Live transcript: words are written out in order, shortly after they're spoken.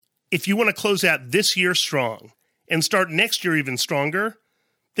If you want to close out this year strong and start next year even stronger,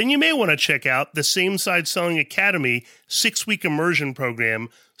 then you may want to check out the Same Side Selling Academy 6-week immersion program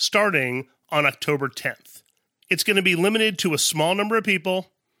starting on October 10th. It's going to be limited to a small number of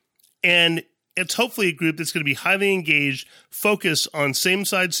people, and it's hopefully a group that's going to be highly engaged, focused on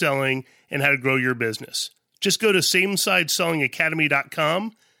same-side selling and how to grow your business. Just go to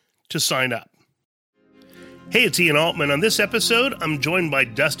SameSideSellingAcademy.com to sign up. Hey, it's Ian Altman. On this episode, I'm joined by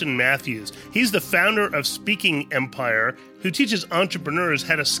Dustin Matthews. He's the founder of Speaking Empire, who teaches entrepreneurs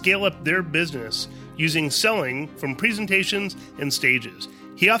how to scale up their business using selling from presentations and stages.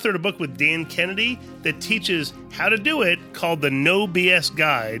 He authored a book with Dan Kennedy that teaches how to do it, called the No BS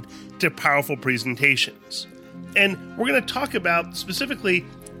Guide to Powerful Presentations. And we're going to talk about specifically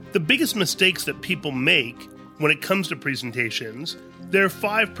the biggest mistakes that people make when it comes to presentations. There are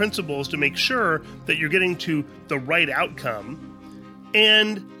 5 principles to make sure that you're getting to the right outcome,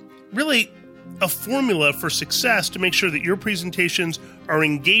 and really a formula for success to make sure that your presentations are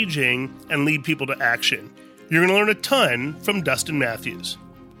engaging and lead people to action. You're going to learn a ton from Dustin Matthews.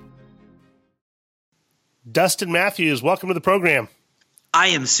 Dustin Matthews, welcome to the program. I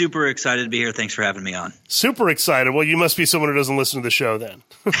am super excited to be here. Thanks for having me on. Super excited. Well, you must be someone who doesn't listen to the show then.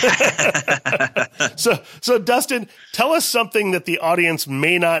 So Dustin, tell us something that the audience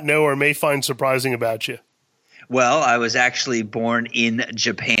may not know or may find surprising about you. Well, I was actually born in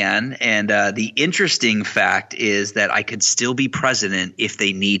Japan, and the interesting fact is that I could still be president if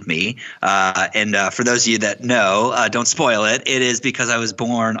they need me. And for those of you that know, don't spoil it. It is because I was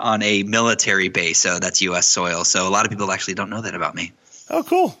born on a military base, so that's U.S. soil. So a lot of people actually don't know that about me. Oh,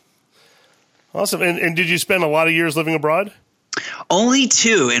 cool. Awesome. And did you spend a lot of years living abroad? Only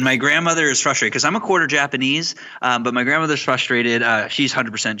 2, and my grandmother is frustrated because I'm a quarter Japanese, but my grandmother's frustrated. She's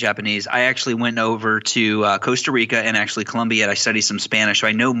 100% Japanese. I actually went over to Costa Rica and actually Colombia. I studied some Spanish, so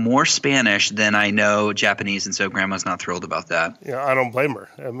I know more Spanish than I know Japanese, and so grandma's not thrilled about that. Yeah, I don't blame her.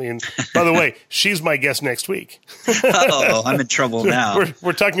 I mean, by the way, she's my guest next week. Uh-oh, I'm in trouble now.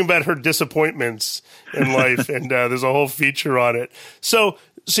 We're talking about her disappointments in life, and there's a whole feature on it. So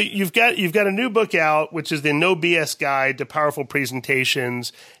you've got a new book out, which is the No BS Guide to Powerful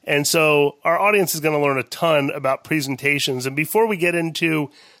Presentations. And so our audience is going to learn a ton about presentations. And before we get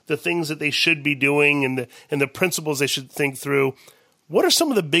into the things that they should be doing and the principles they should think through, what are some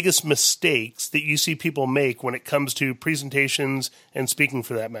of the biggest mistakes that you see people make when it comes to presentations and speaking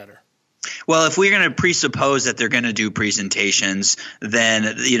for that matter? Well, if we're going to presuppose that they're going to do presentations, then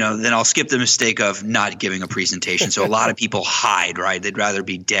I'll skip the mistake of not giving a presentation. So a lot of people hide, right? They'd rather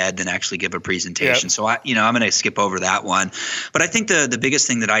be dead than actually give a presentation. Yep. So I'm going to skip over that one. But I think the biggest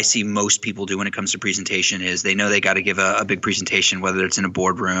thing that I see most people do when it comes to presentation is they know they got to give a big presentation, whether it's in a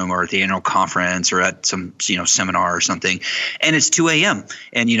boardroom or at the annual conference or at some seminar or something. And it's 2 a.m.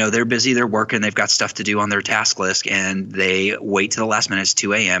 and they're busy, they're working, they've got stuff to do on their task list, and they wait to the last minute. It's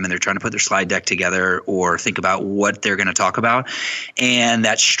 2 a.m. and they're trying to put their slide deck together or think about what they're going to talk about. And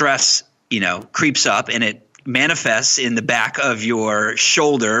that stress, creeps up and it manifests in the back of your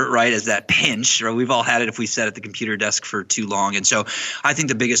shoulder, right, as that pinch. Right? We've all had it if we sat at the computer desk for too long. And so I think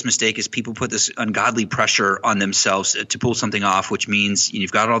the biggest mistake is people put this ungodly pressure on themselves to pull something off, which means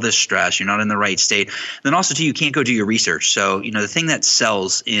you've got all this stress, you're not in the right state. And then also, too, you can't go do your research. So, the thing that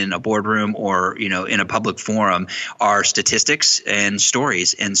sells in a boardroom or, in a public forum are statistics and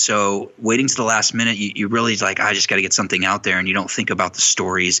stories. And so waiting to the last minute, you really I just got to get something out there, and you don't think about the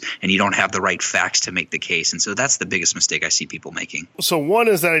stories and you don't have the right facts to make the case. And so that's the biggest mistake I see people making. So one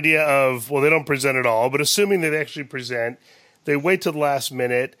is that idea of, they don't present at all, but assuming they actually present, they wait till the last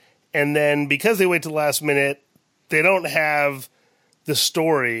minute. And then because they wait till the last minute, they don't have the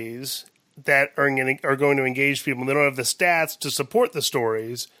stories that are going to engage people. They don't have the stats to support the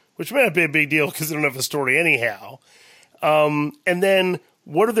stories, which may not be a big deal because they don't have a story anyhow. And then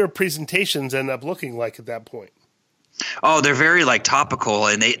what do their presentations end up looking like at that point? Oh, they're very topical,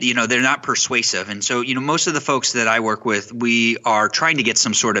 and they're not persuasive. And so, most of the folks that I work with, we are trying to get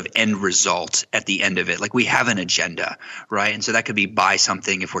some sort of end result at the end of it. We have an agenda, right? And so that could be buy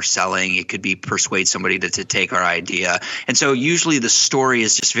something if we're selling. It could be persuade somebody to take our idea. And so usually the story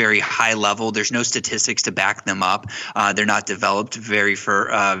is just very high level. There's no statistics to back them up. They're not developed very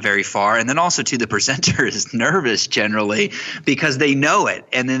far. And then also, too, the presenter is nervous generally because they know it.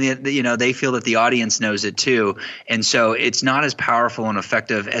 And then, they feel that the audience knows it too. And so it's not as powerful and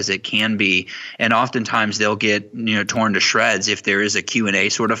effective as it can be. And oftentimes they'll get torn to shreds if there is a Q&A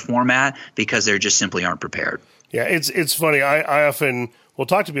sort of format because they just simply aren't prepared. Yeah, it's funny. I often will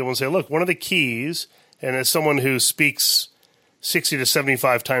talk to people and say, look, one of the keys, and as someone who speaks 60 to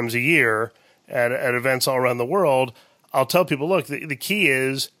 75 times a year at events all around the world, I'll tell people, look, the key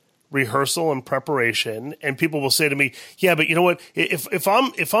is rehearsal and preparation, and people will say to me, yeah, but you know what, if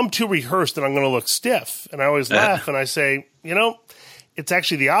I'm too rehearsed, then I'm going to look stiff. And I always laugh and I say, it's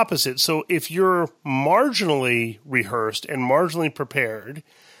actually the opposite. So if you're marginally rehearsed and marginally prepared,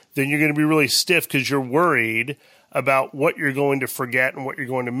 then you're going to be really stiff because you're worried about what you're going to forget and what you're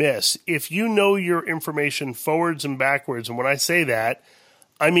going to miss. If you know your information forwards and backwards, and when I say that,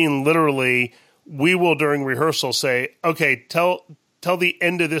 I mean literally, we will during rehearsal say, okay, tell the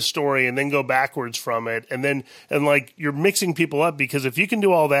end of this story and then go backwards from it. And like you're mixing people up, because if you can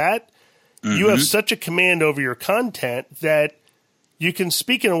do all that, you have such a command over your content that you can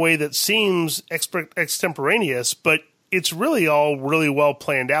speak in a way that seems extemporaneous, but it's really all really well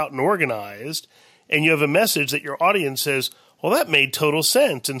planned out and organized. And you have a message that your audience says, well, that made total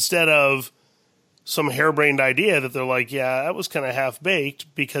sense, instead of some harebrained idea that they're like, yeah, that was kind of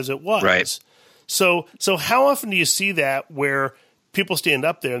half-baked, because it was. Right. So how often do you see that where people stand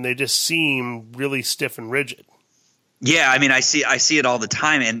up there and they just seem really stiff and rigid? Yeah, I mean, I see it all the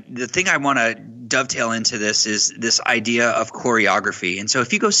time. And the thing I want to dovetail into this is this idea of choreography. And so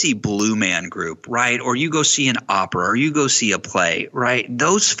if you go see Blue Man Group, right, or you go see an opera, or you go see a play, right,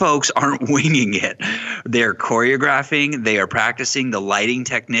 those folks aren't winging it. They're choreographing, they are practicing. The lighting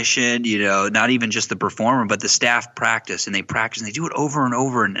technician, not even just the performer, but the staff practice, and they practice, and they do it over and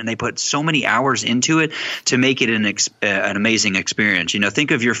over, and they put so many hours into it to make it an amazing experience.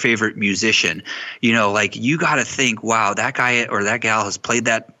 Think of your favorite musician. Like, you got to think, wow, that guy or that gal has played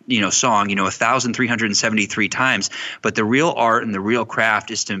that song 1,373 times. But the real art and the real craft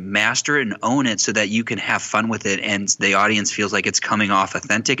is to master it and own it so that you can have fun with it, and the audience feels like it's coming off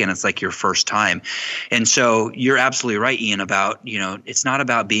authentic and it's like your first time. And so you're absolutely right, Ian, about it's not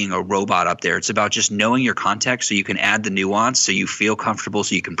about being a robot up there. It's about just knowing your context so you can add the nuance, so you feel comfortable,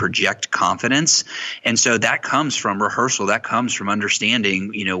 so you can project confidence. And so that comes from rehearsal. That comes from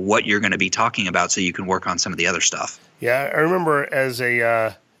understanding what you're going to be talking about, so you can work on some of the other stuff. Yeah, I remember as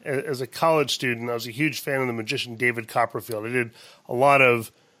a college student, I was a huge fan of the magician David Copperfield. I did a lot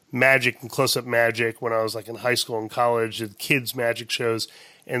of magic and close-up magic when I was like in high school and college, did kids' magic shows.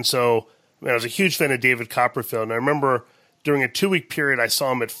 And so I was a huge fan of David Copperfield. And I remember during a 2-week period, I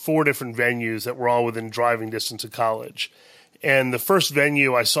saw him at 4 different venues that were all within driving distance of college. And the first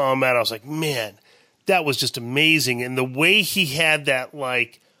venue I saw him at, I was like, man, that was just amazing. And the way he had that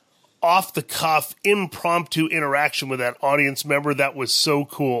like off-the-cuff, impromptu interaction with that audience member, that was so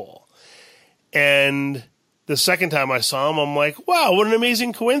cool. And the second time I saw him, I'm like, wow, what an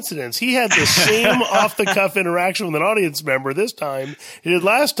amazing coincidence. He had the same off-the-cuff interaction with an audience member this time he did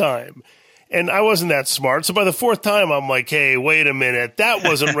last time. And I wasn't that smart. So by the 4th time, I'm like, hey, wait a minute. That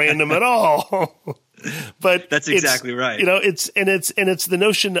wasn't random at all. But that's exactly right. It's the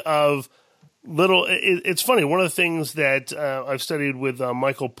notion of it's funny. One of the things that I've studied with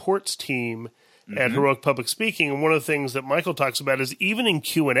Michael Port's team at Heroic Public Speaking, and one of the things that Michael talks about is even in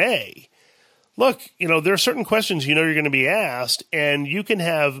Q&A, look, there are certain questions you're going to be asked, and you can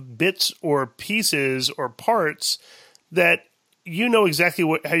have bits or pieces or parts that exactly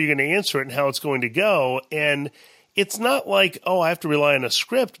how you're going to answer it and how it's going to go. And it's not like, I have to rely on a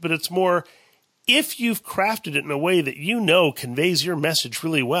script, but it's more, if you've crafted it in a way that conveys your message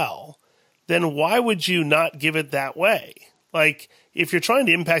really well, then why would you not give it that way? Like, if you're trying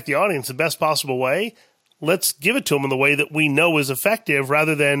to impact the audience the best possible way, let's give it to them in the way that we know is effective,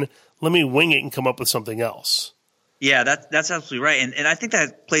 rather than let me wing it and come up with something else. Yeah, that's absolutely right. And I think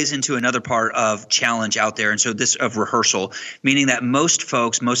that plays into another part of challenge out there. And so this of rehearsal, meaning that most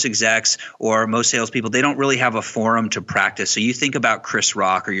folks, most execs or most salespeople, they don't really have a forum to practice. So you think about Chris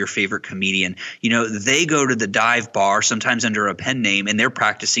Rock or your favorite comedian, they go to the dive bar, sometimes under a pen name, and they're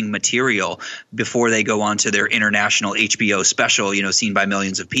practicing material before they go on to their international HBO special, seen by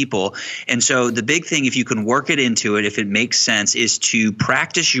millions of people. And so the big thing, if you can work it into it, if it makes sense, is to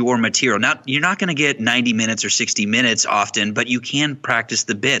practice your material. Now, you're not going to get 90 minutes or 60 minutes often, but you can practice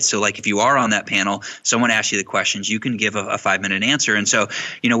the bits. So like if you are on that panel, someone asks you the questions, you can give a 5-minute answer. And so,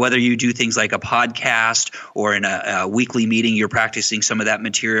 whether you do things like a podcast or in a weekly meeting, you're practicing some of that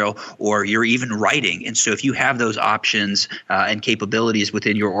material, or you're even writing. And so if you have those options and capabilities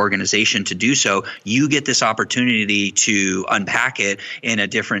within your organization to do so, you get this opportunity to unpack it in a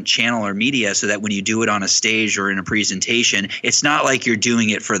different channel or media, so that when you do it on a stage or in a presentation, it's not like you're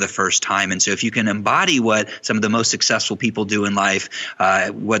doing it for the first time. And so if you can embody what some of the most successful people do in life,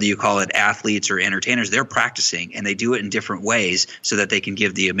 whether you call it athletes or entertainers, they're practicing, and they do it in different ways so that they can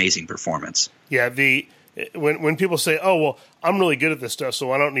give the amazing performance. Yeah, the when people say, "Oh, well, I'm really good at this stuff,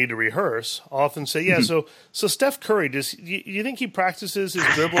 so I don't need to rehearse," I'll often say, "Yeah, so Steph Curry, you think he practices his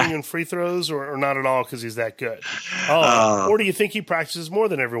dribbling and free throws, or not at all because he's that good? Or do you think he practices more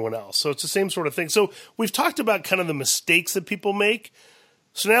than everyone else?" So it's the same sort of thing. So we've talked about kind of the mistakes that people make.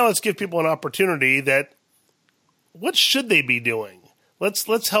 So now let's give people an opportunity that what should they be doing?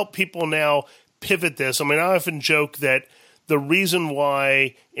 Let's help people now pivot this. I mean, I often joke that the reason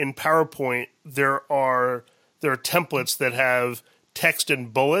why in PowerPoint there are templates that have text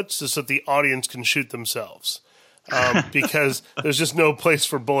and bullets is so that the audience can shoot themselves, because there's just no place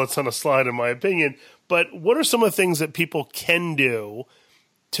for bullets on a slide, in my opinion. But what are some of the things that people can do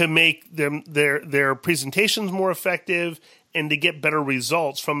to make their presentations more effective and to get better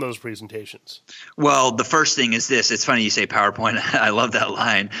results from those presentations? Well, the first thing is this. It's funny you say PowerPoint. I love that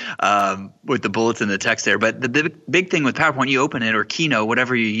line with the bullets and the text there. But the big thing with PowerPoint, you open it or Keynote,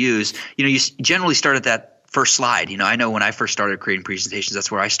 whatever you use, you generally start at that first slide. I know when I first started creating presentations, that's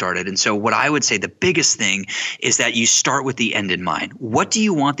where I started. And so what I would say the biggest thing is that you start with the end in mind. What do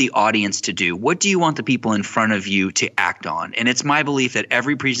you want the audience to do? What do you want the people in front of you to act on? And it's my belief that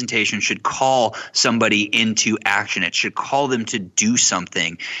every presentation should call somebody into action. It should call them to do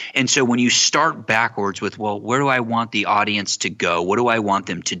something. And so when you start backwards with, well, where do I want the audience to go? What do I want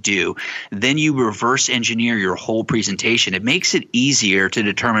them to do? Then you reverse engineer your whole presentation. It makes it easier to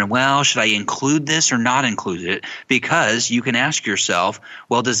determine, well, should I include this or not include it, because you can ask yourself,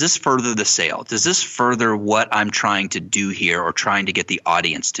 well, does this further the sale? Does this further what I'm trying to do here or trying to get the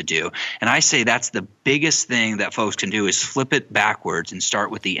audience to do? And I say that's the biggest thing that folks can do is flip it backwards and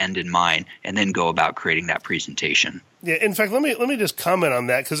start with the end in mind and then go about creating that presentation. Yeah, in fact, let me just comment on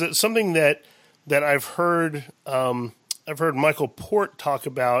that, because it's something that I've heard Michael Port talk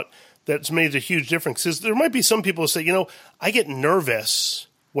about that's made a huge difference. Is there might be some people who say, I get nervous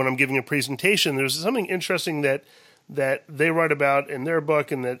when I'm giving a presentation. There's something interesting that they write about in their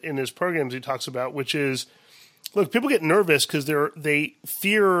book and that in his programs he talks about, which is, look, people get nervous because they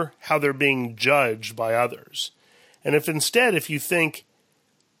fear how they're being judged by others. And if you think,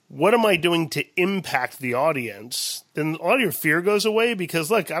 what am I doing to impact the audience, then all your fear goes away, because,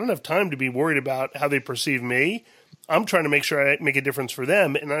 look, I don't have time to be worried about how they perceive me. I'm trying to make sure I make a difference for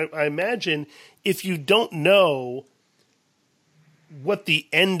them. And I imagine if you don't know what the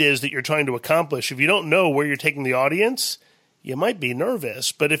end is that you're trying to accomplish, if you don't know where you're taking the audience, you might be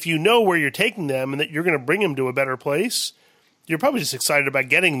nervous. But if you know where you're taking them and that you're going to bring them to a better place, you're probably just excited about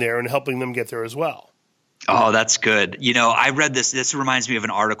getting there and helping them get there as well. Oh, that's good. I read this. This reminds me of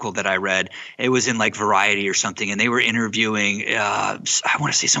an article that I read. It was in like Variety or something, and they were interviewing, I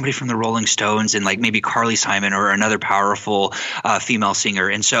want to say somebody from the Rolling Stones and like maybe Carly Simon or another powerful female singer.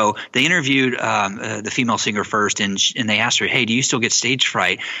 And so they interviewed the female singer first, and they asked her, "Hey, do you still get stage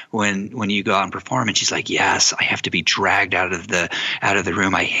fright when you go out and perform?" And she's like, "Yes, I have to be dragged out of the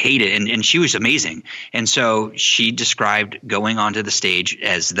room. I hate it." And she was amazing. And so she described going onto the stage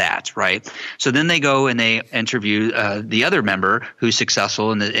as that, right? So then they go and they interview the other member who's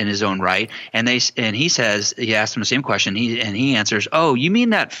successful in his own right, and he says, he asked him the same question, he answers, "Oh, you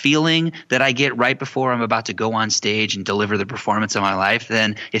mean that feeling that I get right before I'm about to go on stage and deliver the performance of my life?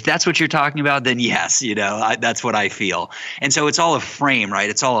 Then if that's what you're talking about, then yes, that's what I feel." And so it's all a frame, right?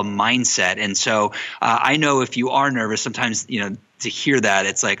 It's all a mindset. And so I know if you are nervous, sometimes to hear that,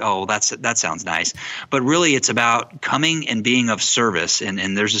 it's like, oh, that sounds nice. But really, it's about coming and being of service.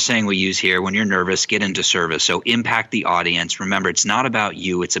 And there's a saying we use here: when you're nervous, get into service. So impact the audience. Remember, it's not about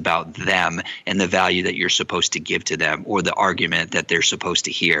you. It's about them and the value that you're supposed to give to them, or the argument that they're supposed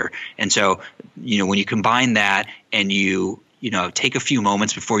to hear. And so, when you combine that and you take a few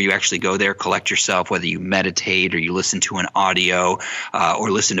moments before you actually go there, collect yourself, whether you meditate or you listen to an audio or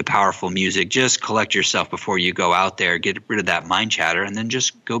listen to powerful music, just collect yourself before you go out there, get rid of that mind chatter, and then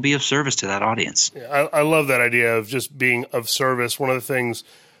just go be of service to that audience. Yeah, I love that idea of just being of service. One of the things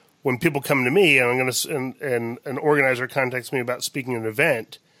when people come to me and an organizer contacts me about speaking at an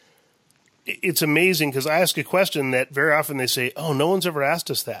event, it's amazing because I ask a question that very often they say, "Oh, no one's ever asked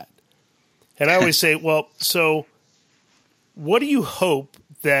us that." And I always say, well, so what do you hope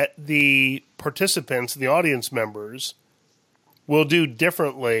that the participants, the audience members, will do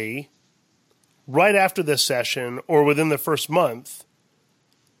differently right after this session or within the first month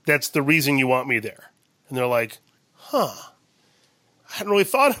that's the reason you want me there? And they're like, I hadn't really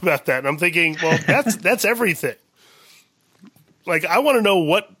thought about that. And I'm thinking, well, that's everything. Like, I want to know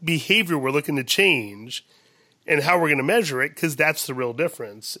what behavior we're looking to change and how we're going to measure it, because that's the real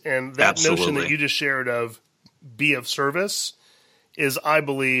difference. And that Absolutely. Notion that you just shared of be of service is, I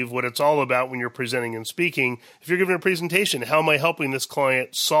believe, what it's all about when you're presenting and speaking. If you're giving a presentation, how am I helping this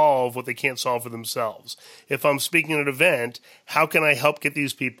client solve what they can't solve for themselves? If I'm speaking at an event, how can I help get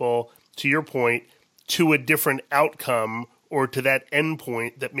these people, to your point, to a different outcome or to that end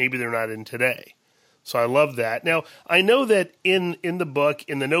point that maybe they're not in today? So I love that. Now, I know that in the book,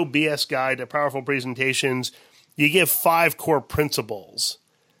 in the No BS Guide to Powerful Presentations, you give 5 core principles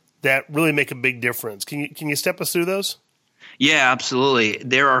that really make a big difference. Can you step us through those? Yeah, absolutely.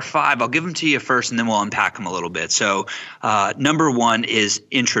 There are 5. I'll give them to you first, and then we'll unpack them a little bit. So number 1 is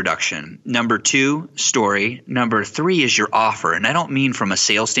introduction. Number 2, story. Number 3 is your offer. And I don't mean from a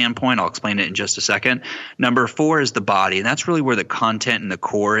sales standpoint. I'll explain it in just a second. Number 4 is the body. And that's really where the content and the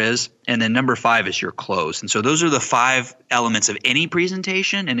core is. And then number 5 is your close. And so those are the 5 elements of any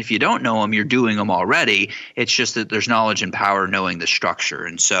presentation. And if you don't know them, you're doing them already. It's just that there's knowledge and power knowing the structure.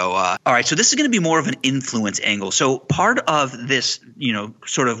 And so, all right, so this is going to be more of an influence angle. So part of this,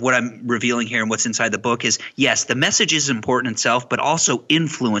 sort of what I'm revealing here and what's inside the book is, yes, the message is important itself, but also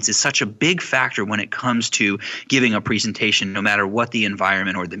influence is such a big factor when it comes to giving a presentation, no matter what the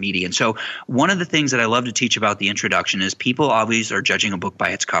environment or the media. And so one of the things that I love to teach about the introduction is people always are judging a book by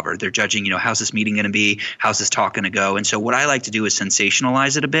its cover. They're judging, how's this meeting going to be? How's this talk going to go? And so what I like to do is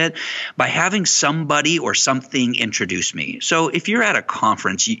sensationalize it a bit by having somebody or something introduce me. So if you're at a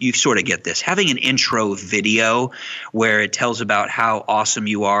conference, you sort of get this. Having an intro video where it tells about how awesome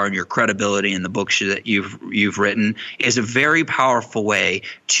you are and your credibility in the books that you've written is a very powerful way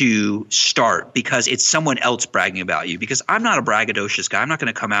to start, because it's someone else bragging about you. Because I'm not a braggadocious guy. I'm not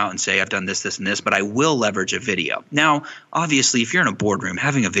going to come out and say I've done this, this, and this, but I will leverage a video. Now, obviously, if you're in a boardroom,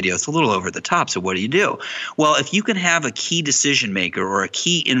 having a video, it's a little over the top. So what do? Well, if you can have a key decision maker or a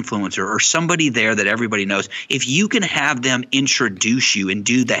key influencer or somebody there that everybody knows, if you can have them introduce you and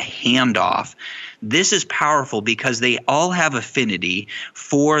do the handoff, this is powerful because they all have affinity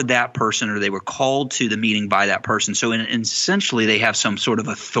for that person, or they were called to the meeting by that person. So essentially they have some sort of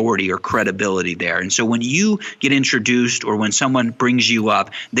authority or credibility there. And so when you get introduced or when someone brings you up,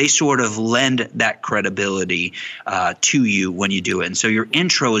 they sort of lend that credibility to you when you do it. And so your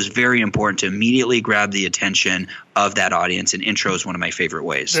intro is very important to immediately grab the attention of that audience. And intro is one of my favorite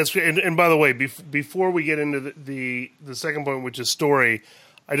ways. That's great. And by the way, before we get into the second point, which is story,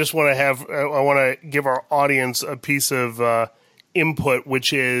 I just want to give our audience a piece of input,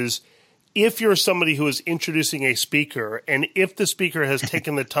 which is, if you're somebody who is introducing a speaker, and if the speaker has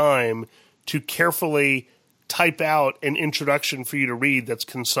taken the time to carefully type out an introduction for you to read that's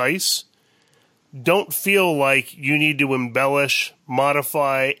concise, don't feel like you need to embellish,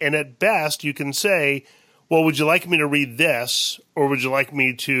 modify, and at best you can say, well, would you like me to read this, or would you like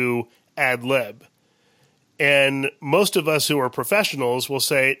me to ad lib? And most of us who are professionals will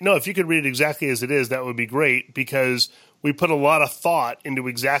say, no, if you could read it exactly as it is, that would be great, because we put a lot of thought into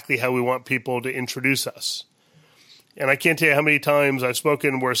exactly how we want people to introduce us. And I can't tell you how many times I've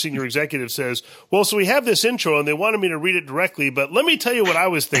spoken where a senior executive says, well, so we have this intro and they wanted me to read it directly, but let me tell you what I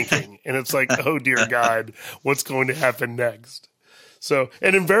was thinking. And it's like, oh, dear God, what's going to happen next? So,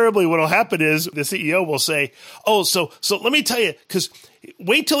 and invariably what will happen is the CEO will say, oh, so let me tell you, because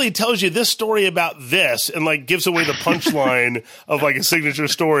wait till he tells you this story about this, and like gives away the punchline of like a signature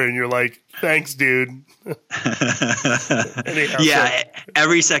story. And you're like, thanks, dude. Anyhow, yeah,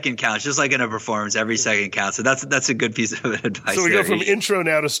 every second counts, just like in a performance, every second counts. So that's a good piece of advice. So we go from intro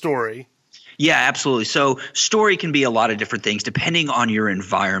now to story. Yeah, absolutely. So story can be a lot of different things depending on your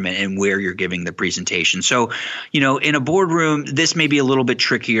environment and where you're giving the presentation. So, in a boardroom, this may be a little bit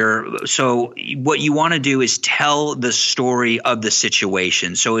trickier. So what you want to do is tell the story of the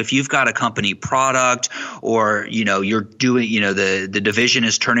situation. So if you've got a company product, or, you're doing, the division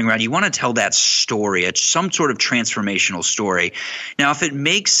is turning around, you want to tell that story. It's some sort of transformational story. Now, if it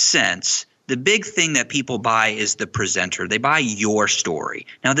makes sense, the big thing that people buy is the presenter. They buy your story.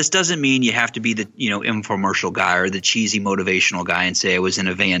 Now, this doesn't mean you have to be the infomercial guy or the cheesy motivational guy and say I was in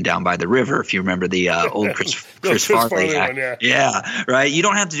a van down by the river. If you remember the old Chris Farley one, yeah, right. You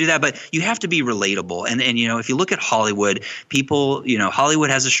don't have to do that, but you have to be relatable. And if you look at Hollywood, people, Hollywood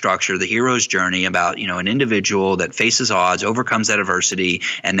has a structure, the hero's journey about an individual that faces odds, overcomes that adversity,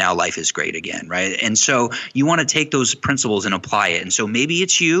 and now life is great again, right? And so you want to take those principles and apply it. And so maybe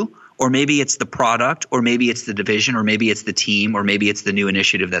it's you, or maybe it's the product, or maybe it's the division, or maybe it's the team, or maybe it's the new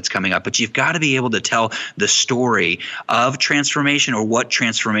initiative that's coming up. But you've got to be able to tell the story of transformation, or what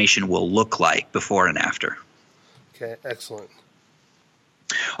transformation will look like before and after. Okay, excellent.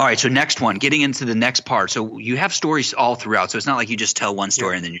 All right, so next one, getting into the next part. So you have stories all throughout. So it's not like you just tell one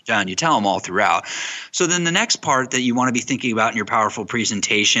story and then you're done. You tell them all throughout. So then the next part that you want to be thinking about in your powerful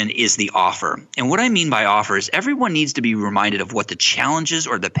presentation is the offer. And what I mean by offer is everyone needs to be reminded of what the challenges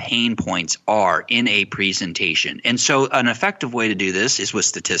or the pain points are in a presentation. And so an effective way to do this is with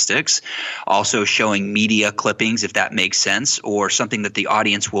statistics, also showing media clippings, if that makes sense, or something that the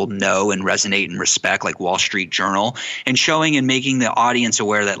audience will know and resonate and respect, like Wall Street Journal, and showing and making the audience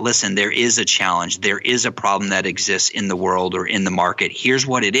aware that, listen, there is a challenge, there is a problem that exists in the world or in the market. Here's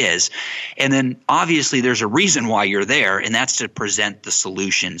what it is. And then obviously there's a reason why you're there, and that's to present the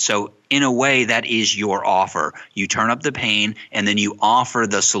solution. So in a way, that is your offer. You turn up the pain and then you offer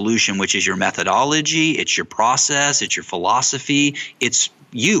the solution, which is your methodology, it's your process, it's your philosophy, it's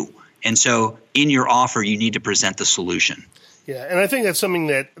you. And so in your offer, you need to present the solution. Yeah, and I think that's something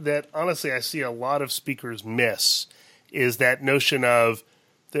that honestly I see a lot of speakers miss, is that notion of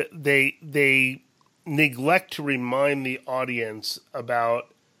they neglect to remind the audience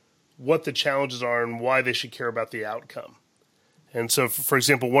about what the challenges are and why they should care about the outcome. And so, for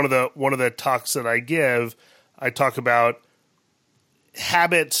example, one of the talks that I give, I talk about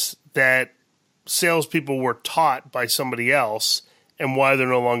habits that salespeople were taught by somebody else and why they're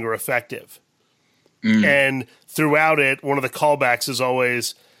no longer effective. And throughout it, one of the callbacks is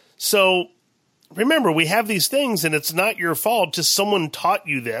always, so remember, we have these things and it's not your fault. Just someone taught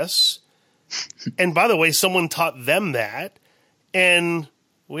you this. And by the way, someone taught them that. And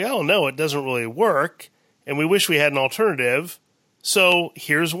we all know it doesn't really work. And we wish we had an alternative. So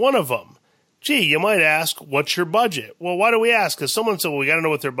here's one of them. Gee, you might ask, what's your budget? Well, why do we ask? Because someone said, well, we got to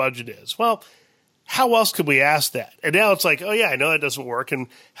know what their budget is. Well, how else could we ask that? And now it's like, oh, yeah, I know that doesn't work. And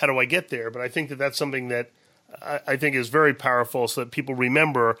how do I get there? But I think that that's something that I think is very powerful, so that people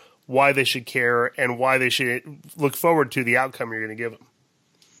remember why they should care and why they should look forward to the outcome you're going to give them.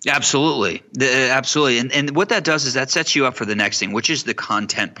 Absolutely. Absolutely. And what that does is that sets you up for the next thing, which is the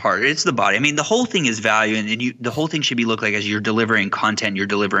content part. It's the body. I mean, the whole thing is value, and the whole thing should be looked like as you're delivering content, you're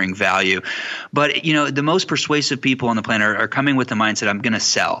delivering value. But, the most persuasive people on the planet are coming with the mindset, I'm going to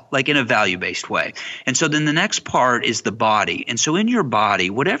sell, like in a value-based way. And so then the next part is the body. And so in your body,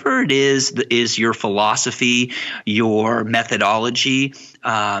 whatever it is your philosophy, your methodology.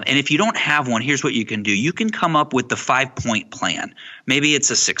 And if you don't have one, here's what you can do. You can come up with the 5-point plan. Maybe it's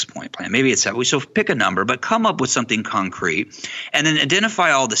a 6-point plan. Maybe it's so pick a number, but come up with something concrete and then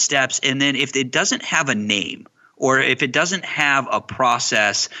identify all the steps. And then if it doesn't have a name, or if it doesn't have a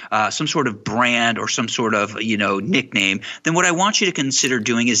process, some sort of brand or some sort of, nickname, then what I want you to consider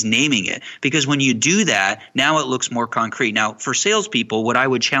doing is naming it. Because when you do that, now it looks more concrete. Now, for salespeople, what I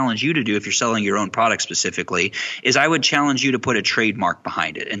would challenge you to do if you're selling your own product specifically is I would challenge you to put a trademark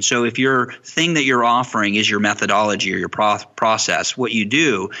behind it. And so if your thing that you're offering is your methodology or your process, what you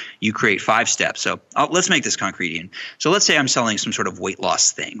do, you create 5 steps. So let's make this concrete, Ian. So let's say I'm selling some sort of weight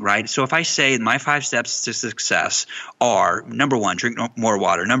loss thing, right? So if I say my 5 steps to success are, number 1, drink more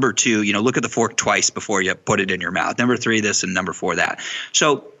water. Number 2, look at the fork twice before you put it in your mouth. Number 3, this, and number 4, that.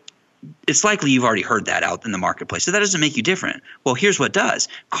 So it's likely you've already heard that out in the marketplace. So that doesn't make you different. Well, here's what does.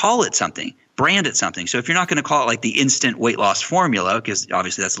 Call it something. Brand it something. So if you're not going to call it like the instant weight loss formula, because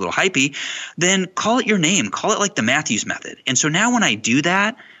obviously that's a little hypey, then call it your name. Call it like the Matthews method. And so now when I do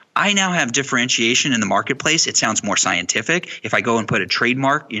that, I now have differentiation in the marketplace. It sounds more scientific. If I go and put a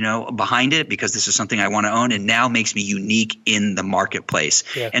trademark, behind it, because this is something I want to own, it now makes me unique in the marketplace.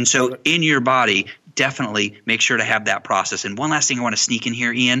 Yeah. And so in your body, definitely make sure to have that process. And one last thing I want to sneak in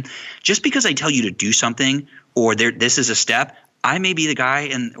here, Ian, just because I tell you to do something or this is a step, I may be the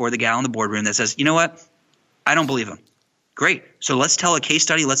guy or the gal in the boardroom that says, you know what? I don't believe him. Great. So let's tell a case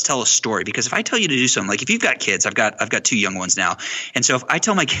study. Let's tell a story. Because if I tell you to do something, like if you've got kids, I've got 2 young ones now. And so if I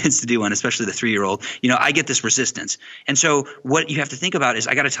tell my kids to do one, especially the 3-year-old, I get this resistance. And so what you have to think about is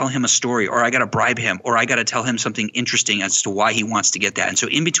I got to tell him a story, or I got to bribe him, or I got to tell him something interesting as to why he wants to get that. And so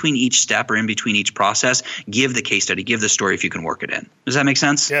in between each step or in between each process, give the case study, give the story if you can work it in. Does that make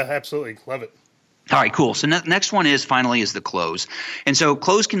sense? Yeah, absolutely. Love it. All right, cool. So next one is the close. And so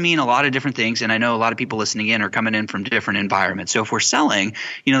close can mean a lot of different things. And I know a lot of people listening in are coming in from different environments. So if we're selling,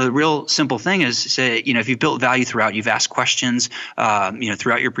 the real simple thing is say, if you've built value throughout, you've asked questions,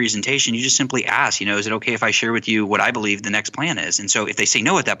 throughout your presentation, you just simply ask, is it okay if I share with you what I believe the next plan is? And so if they say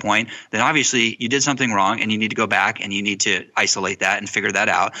no at that point, then obviously you did something wrong and you need to go back and you need to isolate that and figure that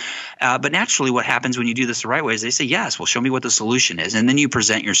out. But naturally what happens when you do this the right way is they say, yes, well, show me what the solution is. And then you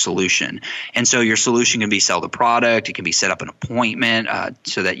present your solution. And so your solution can be sell the product. It can be set up an appointment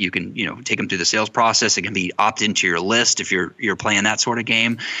so that you can, take them through the sales process. It can be opt into your list if you're playing that sort of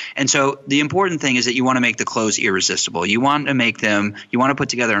game. And so the important thing is that you want to make the close irresistible. You want to put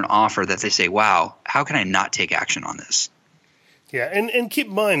together an offer that they say, wow, how can I not take action on this? Yeah, and keep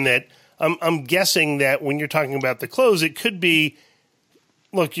in mind that I'm guessing that when you're talking about the close, it could be,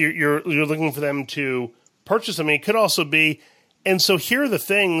 look, you're looking for them to purchase something. It could also be, and so here are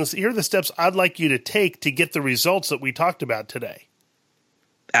the steps I'd like you to take to get the results that we talked about today.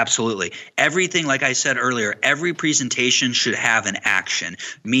 Absolutely. Everything, like I said earlier, every presentation should have an action,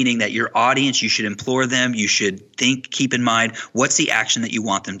 meaning that your audience, you should implore them, you should keep in mind, what's the action that you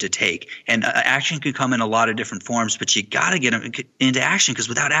want them to take? And action can come in a lot of different forms, but you got to get them into action, because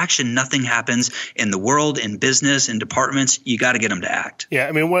without action, nothing happens in the world, in business, in departments. You got to get them to act. Yeah.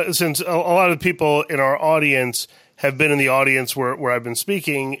 I mean, since a lot of people in our audience have been in the audience where I've been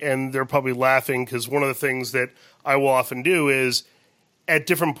speaking, and they're probably laughing, because one of the things that I will often do is, at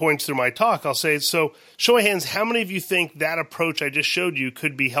different points through my talk, I'll say, so show of hands, how many of you think that approach I just showed you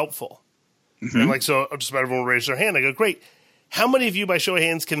could be helpful? Mm-hmm. And so just about everyone raise their hand. I go, great. How many of you, by show of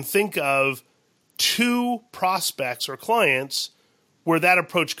hands, can think of 2 prospects or clients where that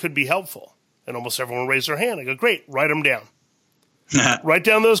approach could be helpful? And almost everyone raise their hand. I go, great, write them down. Write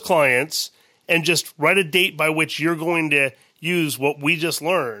down those clients and just write a date by which you're going to use what we just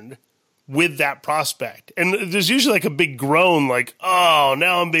learned with that prospect. And there's usually like a big groan, like, oh,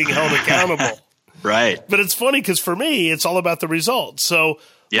 now I'm being held accountable. Right. But it's funny because for me, it's all about the results. So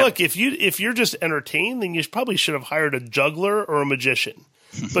look, if you're just entertained, then you probably should have hired a juggler or a magician.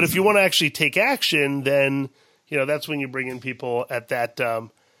 But if you want to actually take action, then, that's when you bring in people at that,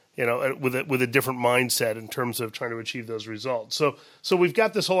 with a different mindset in terms of trying to achieve those results. So we've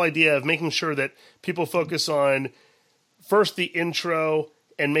got this whole idea of making sure that people focus on first the intro,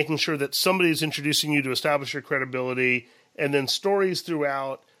 and making sure that somebody's introducing you to establish your credibility, and then stories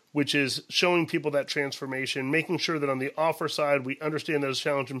throughout, which is showing people that transformation, making sure that on the offer side, we understand those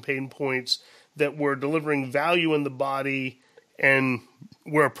challenge and pain points, that we're delivering value in the body, and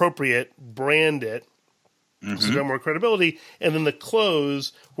where appropriate, brand it, so we have more credibility, and then the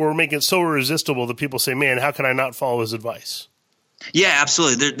close, where we're making it so irresistible that people say, man, how can I not follow his advice? Yeah,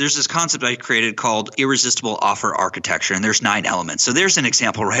 absolutely. There's this concept I created called irresistible offer architecture, and there's 9 elements. So there's an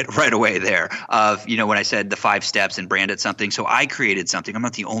example right away there of, when I said the 5 steps and branded something. So I created something. I'm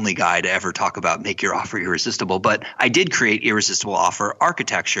not the only guy to ever talk about make your offer irresistible, but I did create irresistible offer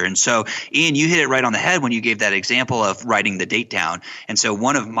architecture. And so, Ian, you hit it right on the head when you gave that example of writing the date down. And so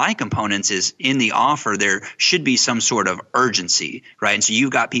one of my components is in the offer, there should be some sort of urgency, right? And so you've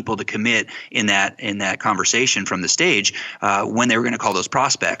got people to commit in that conversation from the stage when they were going to call those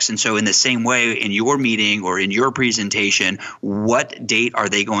prospects. And so in the same way, in your meeting or in your presentation, what date are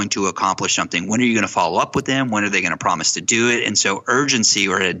they going to accomplish something? When are you going to follow up with them? When are they going to promise to do it? And so urgency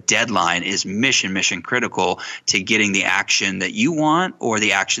or a deadline is mission critical to getting the action that you want or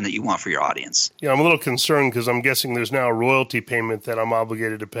the action that you want for your audience. Yeah, I'm a little concerned because I'm guessing there's now a royalty payment that I'm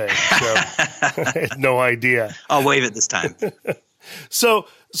obligated to pay. So I had no idea. I'll waive it this time. So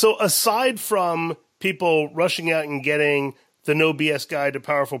aside from people rushing out and getting the No BS Guide to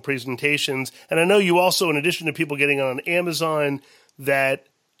Powerful Presentations, and I know you also, in addition to people getting on Amazon, that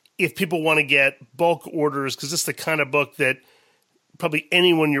if people want to get bulk orders, because this is the kind of book that probably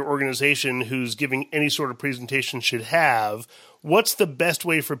anyone in your organization who's giving any sort of presentation should have, what's the best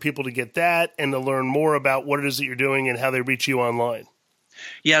way for people to get that and to learn more about what it is that you're doing and how they reach you online?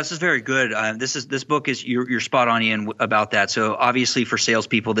 Yeah, this is very good. This book is you're spot on, Ian, about that. So obviously for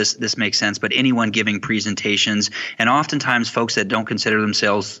salespeople, this makes sense. But anyone giving presentations, and oftentimes folks that don't consider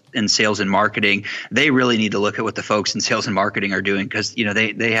themselves in sales and marketing, they really need to look at what the folks in sales and marketing are doing, because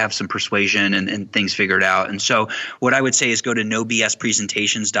they have some persuasion and things figured out. And so what I would say is go to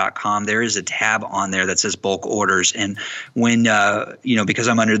nobspresentations.com. There is a tab on there that says bulk orders. And when because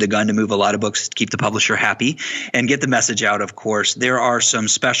I'm under the gun to move a lot of books to keep the publisher happy and get the message out, of course, there are some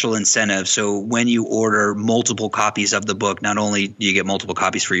special incentives. So when you order multiple copies of the book, not only do you get multiple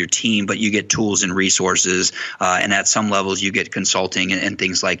copies for your team, but you get tools and resources. And at some levels, you get consulting and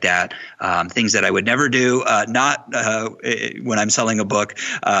things like that. Things that I would never do, when I'm selling a book.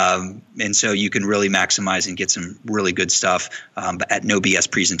 And so you can really maximize and get some really good stuff at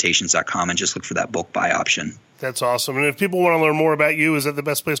nobspresentations.com, and just look for that bulk buy option. That's awesome. And if people want to learn more about you, is that the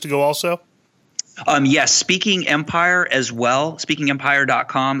best place to go also? Yes, Speaking Empire as well.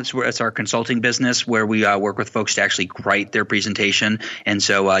 SpeakingEmpire.com. It's our consulting business where we work with folks to actually write their presentation. And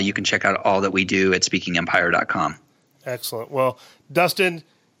so you can check out all that we do at SpeakingEmpire.com. Excellent. Well, Dustin,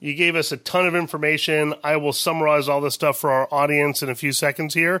 you gave us a ton of information. I will summarize all this stuff for our audience in a few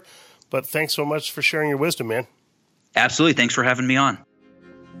seconds here. But thanks so much for sharing your wisdom, man. Absolutely. Thanks for having me on.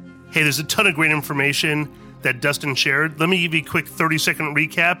 Hey, there's a ton of great information that Dustin shared. Let me give you a quick 30-second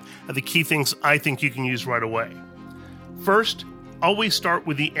recap of the key things I think you can use right away. First, always start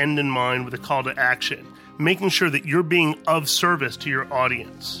with the end in mind with a call to action, making sure that you're being of service to your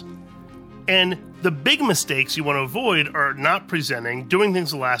audience. And the big mistakes you want to avoid are not presenting, doing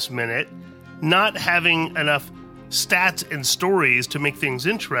things the last minute, not having enough stats and stories to make things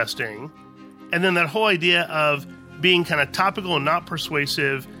interesting, and then that whole idea of being kind of topical and not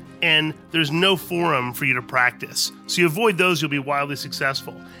persuasive, and there's no forum for you to practice. So you avoid those, you'll be wildly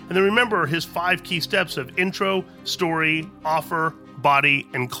successful. And then remember his 5 key steps of intro, story, offer, body,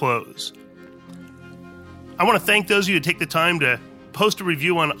 and close. I want to thank those of you who take the time to post a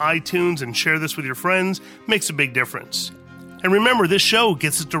review on iTunes and share this with your friends. Makes a big difference. And remember, this show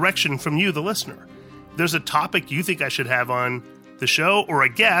gets its direction from you, the listener. If there's a topic you think I should have on the show or a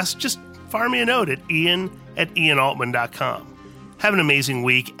guest, just fire me a note at ian@ianaltman.com. Have an amazing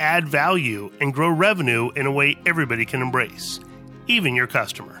week, add value, and grow revenue in a way everybody can embrace, even your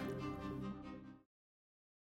customer.